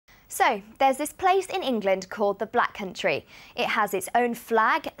So, there's this place in England called the Black Country. It has its own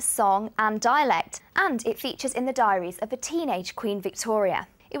flag, song and dialect, and it features in the diaries of a teenage Queen Victoria.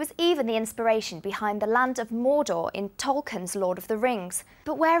 It was even the inspiration behind the land of Mordor in Tolkien's Lord of the Rings.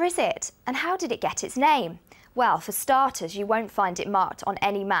 But where is it, and how did it get its name? Well, for starters, you won't find it marked on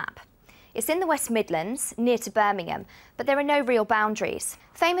any map. It's in the West Midlands, near to Birmingham, but there are no real boundaries.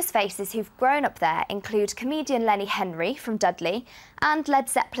 Famous faces who've grown up there include comedian Lenny Henry from Dudley and Led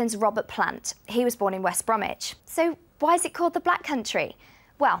Zeppelin's Robert Plant. He was born in West Bromwich. So why is it called the Black Country?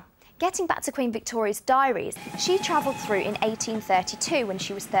 Well, getting back to Queen Victoria's diaries, she travelled through in 1832 when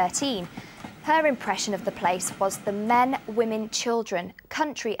she was 13. Her impression of the place was the men, women, children,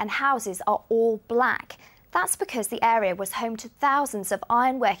 country and houses are all black. That's because the area was home to thousands of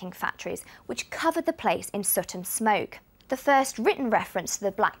ironworking factories which covered the place in soot and smoke. The first written reference to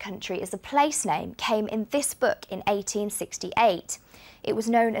the Black Country as a place name came in this book in 1868. It was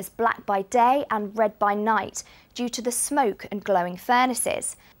known as Black by Day and Red by Night due to the smoke and glowing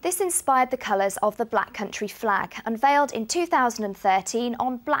furnaces. This inspired the colours of the Black Country flag, unveiled in 2013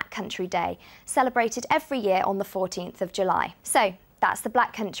 on Black Country Day, celebrated every year on the 14th of July. So, that's the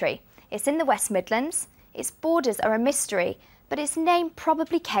Black Country. It's in the West Midlands. Its borders are a mystery, but its name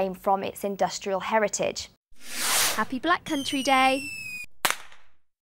probably came from its industrial heritage. Happy Black Country Day!